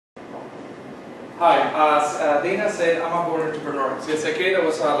Hi, as Dana said, I'm a born entrepreneur. Since a kid, I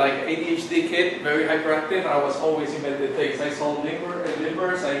was like ADHD kid, very hyperactive, and I was always inventing things. I sold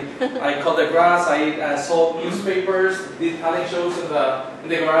limbers, I cut the grass, I sold newspapers, did talent shows in the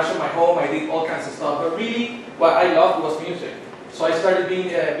garage of my home, I did all kinds of stuff. But really, what I loved was music. So I started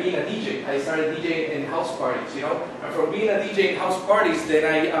being a DJ. I started DJing in house parties, you know. And from being a DJ in house parties,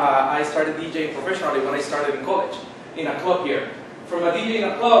 then I started DJing professionally when I started in college, in a club here. From a DJ in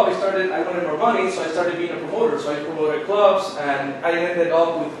a club, I wanted more money, so I started being a promoter. So I promoted clubs, and I ended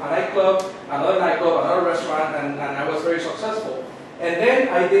up with a nightclub, another restaurant, and I was very successful. And then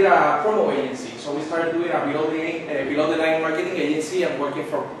I did a promo agency. So we started doing a below the line marketing agency and working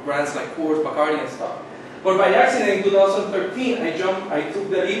for brands like Coors, Bacardi, and stuff. But by accident in 2013, I took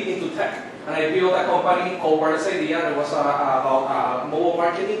the leap into tech. And I built a company called Wireless Idea that was about mobile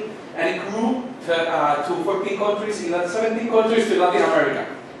marketing. And it grew to 14 countries, 17 countries to Latin America.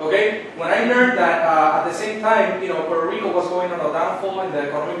 Okay? When I learned that at the same time, you know, Puerto Rico was going on a downfall in the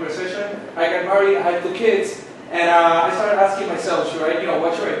economic recession, I got married, I had 2 kids, and I started asking myself,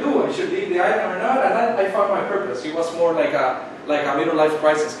 what should I do? I should leave the island or not? And then I found my purpose. It was more like a middle-life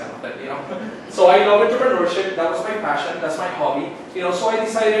crisis kind of thing, you know. So I love entrepreneurship. That was my passion. That's my hobby. You know, so I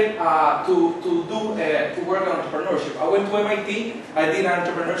decided to work on entrepreneurship. I went to MIT. I did an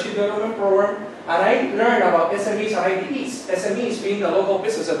entrepreneurship development program, and I learned about SMEs and ITKs. SMEs being the local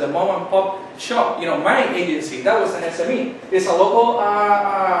business at the mom and pop shop. You know, my agency, that was an SME. It's a local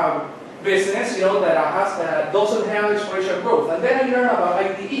business, you know, that doesn't have exponential growth. And then I learned about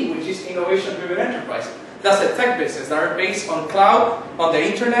ITE, which is innovation-driven enterprise. That's a tech business that are based on cloud, on the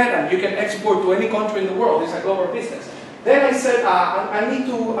internet, and you can export to any country in the world. It's a global business. Then I said, I need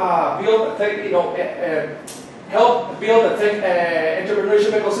to build a tech, help build a tech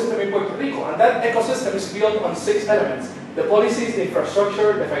entrepreneurship ecosystem in Puerto Rico. And that ecosystem is built on 6 elements. The policies, the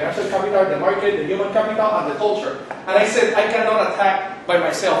infrastructure, the financial capital, the market, the human capital, and the culture. And I said, I cannot attack by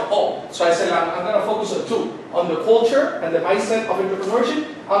myself all. So I said, I'm going to focus on 2. On the culture and the mindset of entrepreneurship,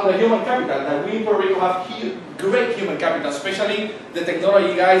 and the human capital. That we in Puerto Rico have great human capital, especially the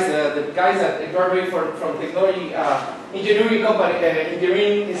technology guys, the guys that graduate from technology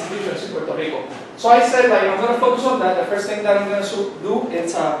engineering institutions in Puerto Rico. So I said, I'm going to focus on that. The first thing that I'm going to do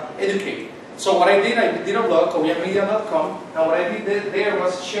is educate. So what I did a blog, Cobianmedia.com, and what I did there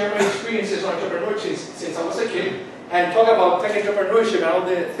was share my experiences on entrepreneurship since I was a kid, and talk about tech entrepreneurship and all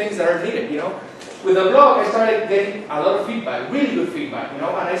the things that are needed, you know. With the blog, I started getting a lot of feedback, really good feedback, you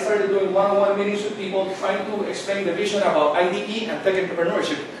know, and I started doing one-on-one meetings with people trying to explain the vision about IDE and tech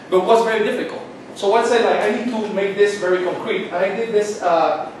entrepreneurship, but it was very difficult. So I said, I need to make this very concrete, and I did this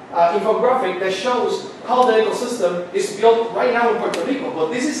infographic that shows how the ecosystem is built right now in Puerto Rico,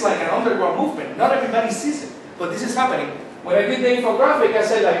 but this is like an underground movement. Not everybody sees it, but this is happening. When I did the infographic, I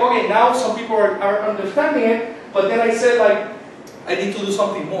said, okay, now some people are understanding it, but then I said, I need to do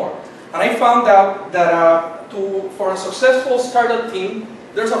something more. And I found out that for a successful startup team,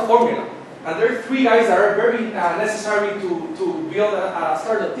 there's a formula. And there are 3 guys that are very necessary to build a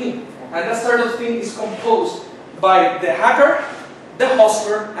startup team. And that startup team is composed by the hacker, the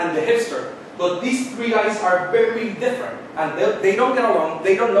hustler, and the hipster. But these 3 guys are very different. And they don't get along,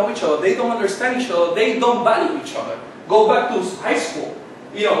 they don't know each other, they don't understand each other, they don't value each other. Go back to high school.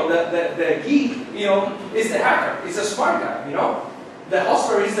 You know, the geek, you know, is the hacker, is a smart guy, you know. The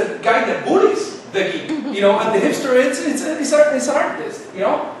hustler is the guy that bullies the geek, you know, and the hipster it's an artist, you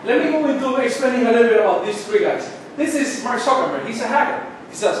know. Let me go into explaining a little bit about these 3 guys. This is Mark Zuckerberg. He's a hacker.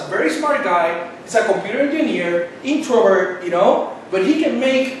 He's a very smart guy. He's a computer engineer, introvert, you know, but he can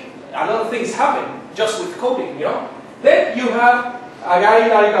make a lot of things happen just with coding, you know. Then you have a guy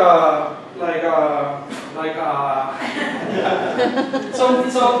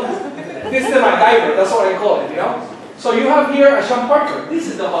this is the MacGyver. That's what I call it, you know. So you have here a Sean Parker. This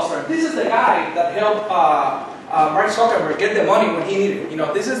is the hustler. This is the guy that helped Mark Zuckerberg get the money when he needed it. You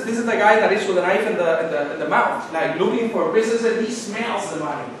know, this is the guy that is with a knife in the mouth, like looking for businesses. He smells the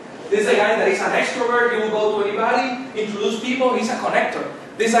money. This is a guy that is an extrovert. He will go to anybody, introduce people. He's a connector.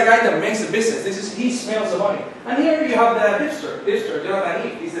 This is a guy that makes the business. He smells the money. And here you have the hipster. Jonathan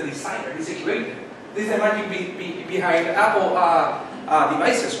Eve. He's the designer. He's a creator. This is the magic behind Apple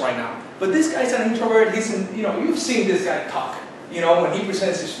devices right now. But this guy's an introvert. You've seen this guy talk, you know, when he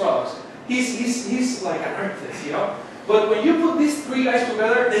presents his products. He's like an artist, you know. But when you put these 3 guys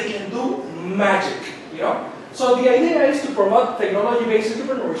together, they can do magic, you know. So the idea is to promote technology-based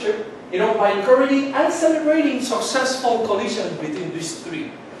entrepreneurship, you know, by encouraging and celebrating successful collisions between these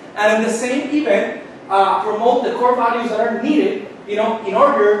 3. And in the same event, promote the core values that are needed, you know, in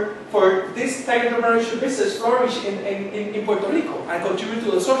order for this tech entrepreneurship business flourish in Puerto Rico and contribute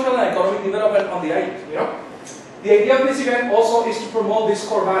to the social and economic development on the island, you know? The idea of this event also is to promote these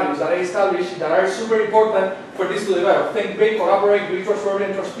core values that I established that are super important for this to develop. Think big, collaborate, be trustworthy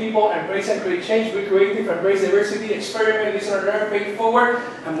and trust people, embrace and create change, be creative, embrace diversity, experiment, listen and learn, pay it forward,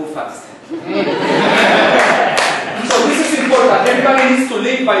 and move fast. So this is important. Everybody needs to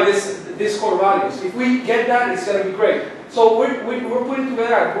live by these core values. If we get that, it's going to be great. So we're putting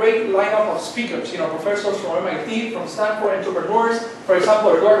together a great lineup of speakers, you know, professors from MIT, from Stanford, entrepreneurs. For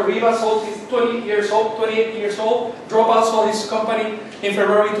example, Eduardo Vivas, he's 28 years old, dropped out, sold his company in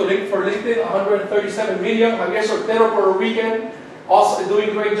February for LinkedIn, 137 million. Javier Sortero, Puerto Rican, also doing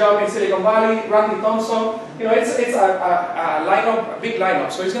a great job in Silicon Valley. Randy Thompson, you know, it's a lineup, a big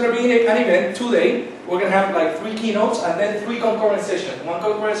lineup. So it's going to be an event today. We're going to have like 3 keynotes and then 3 concurrent sessions. 1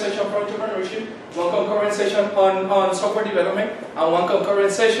 concurrent session for entrepreneurship, 1 concurrent session on software development, and 1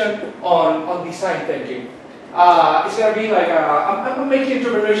 concurrent session on design thinking. It's going to be like, I'm making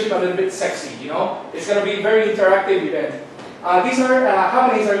entrepreneurship a little bit sexy, you know? It's going to be a very interactive event. These are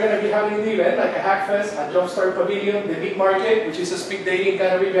happenings are going to be having the event, like a Hackfest, a Jumpstart Pavilion, the Big Market, which is a speed dating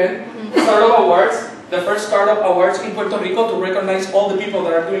kind of event, Startup Awards, the first Startup Awards in Puerto Rico to recognize all the people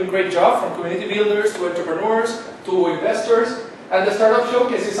that are doing a great job, from community builders to entrepreneurs to investors, and the Startup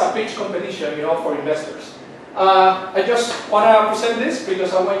Showcase is a pitch competition, you know, for investors. I just want to present this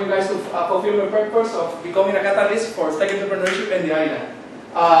because I want you guys to fulfill my purpose of becoming a catalyst for tech entrepreneurship in the island.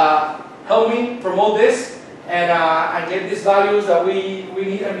 Help me promote this and get these values that we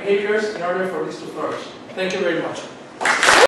need and behaviors in order for this to flourish. Thank you very much.